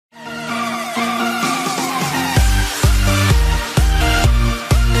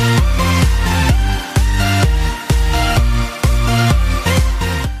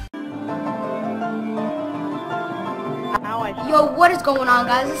what's going on,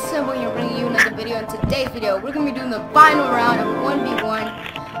 guys? This is Simpl here bringing you another video. In today's video, we're going to be doing the final round of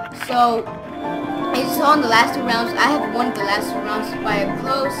 1v1. So, as you saw in the last two rounds, I have won the last two rounds by a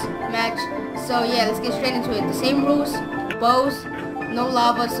close match. So yeah, let's get straight into it. The same rules, bows, no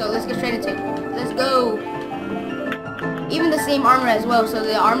lava, so let's get straight into it. Let's go. Even the same armor as well, so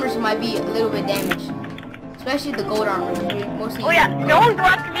the armors might be a little bit damaged. Especially the gold armor. Mostly oh yeah, don't go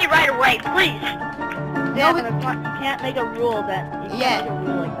up to me right away, please. Yeah, but you can't make a rule that you can't make a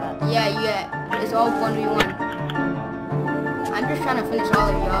rule like that. Yeah, it's all 1v1. I'm just trying to finish all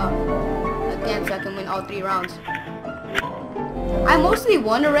of y'all again so I can win all 3 rounds. I mostly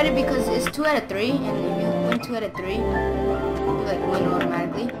won already because it's 2 out of 3, and if you win 2 out of 3, you like win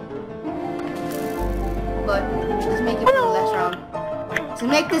automatically. But let's make it for the last round. To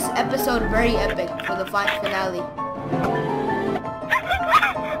make this episode very epic for the finale.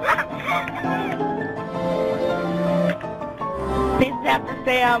 This is after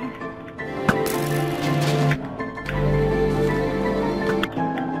Sam.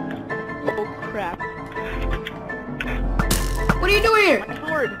 Oh crap. What are you doing here? My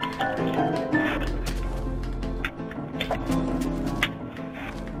sword.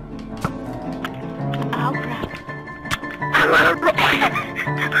 Oh crap.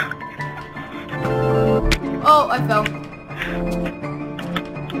 Oh, I fell.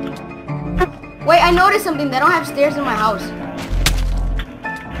 Wait, I noticed something. They don't have stairs in my house.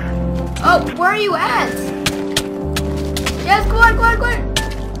 Oh, where are you at? Yes, come on. Come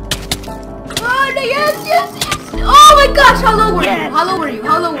on, yes. Oh my gosh, how low were you?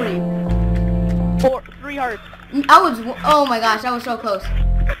 How low were you? 3 hearts. Oh my gosh, I was so close.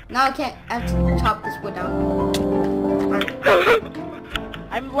 Now I have to chop this wood down.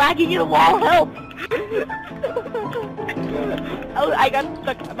 I'm lagging in the wall, help! Oh, I got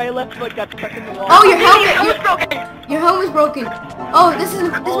stuck, my left foot got stuck in the wall. Oh, your helmet's broken. Oh, this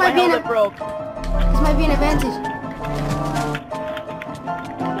might be an advantage.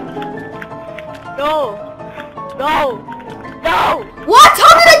 No! What?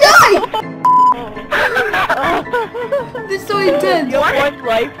 How did I die? This is so intense. You have 1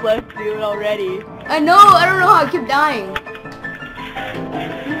 life left, dude, already. I know, I don't know how I kept dying.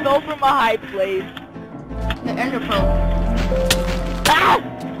 You fell from a high place. The Ender Pearl. Ah!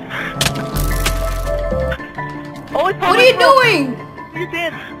 Oh, it's what are you doing? Your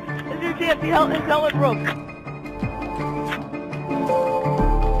chance. It's your chance. His helmet broke.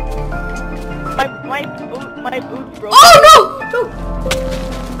 My boots broke. Oh no!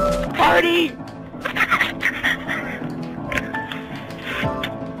 Party!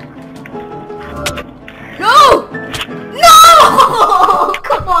 No!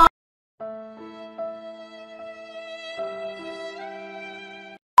 Come on!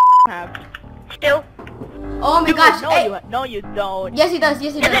 Still? Oh my gosh! No, you don't. Yes, he does. I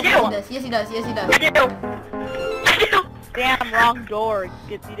do. Damn, wrong door.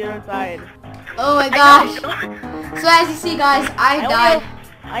 Get to the other side. Oh my gosh! So as you see, guys, I died.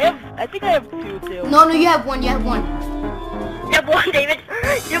 I think I have 2 too. No, you have 1. You have 1. You have 1, David.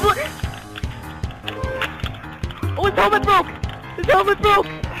 You have 1. Oh, his helmet broke.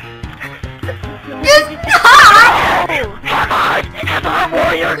 Yes! Come on,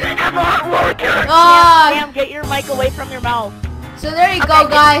 warrior. Sam, get your mic away from your mouth. So there you go,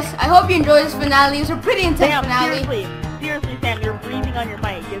 guys. I hope you enjoyed this finale. It was a pretty intense finale. Seriously, Sam, you're breathing on your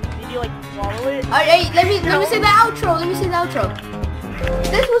mic. Did you like swallow it? Alright, let me say the outro.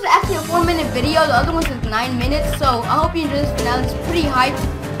 This was actually a 4-minute video. The other one was 9 minutes. So I hope you enjoyed this finale. It's pretty hyped.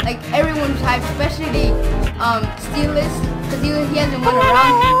 Like everyone's hyped, especially Steelist, because he hasn't won a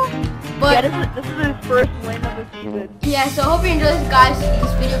round. But yeah, this is his first win of the season. Yeah, so I hope you enjoyed this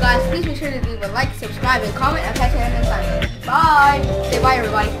video, guys. Please make sure to leave a like, subscribe, and comment. I'll catch you next time. Bye. Say bye,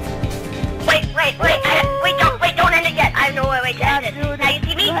 everybody. Wait, don't.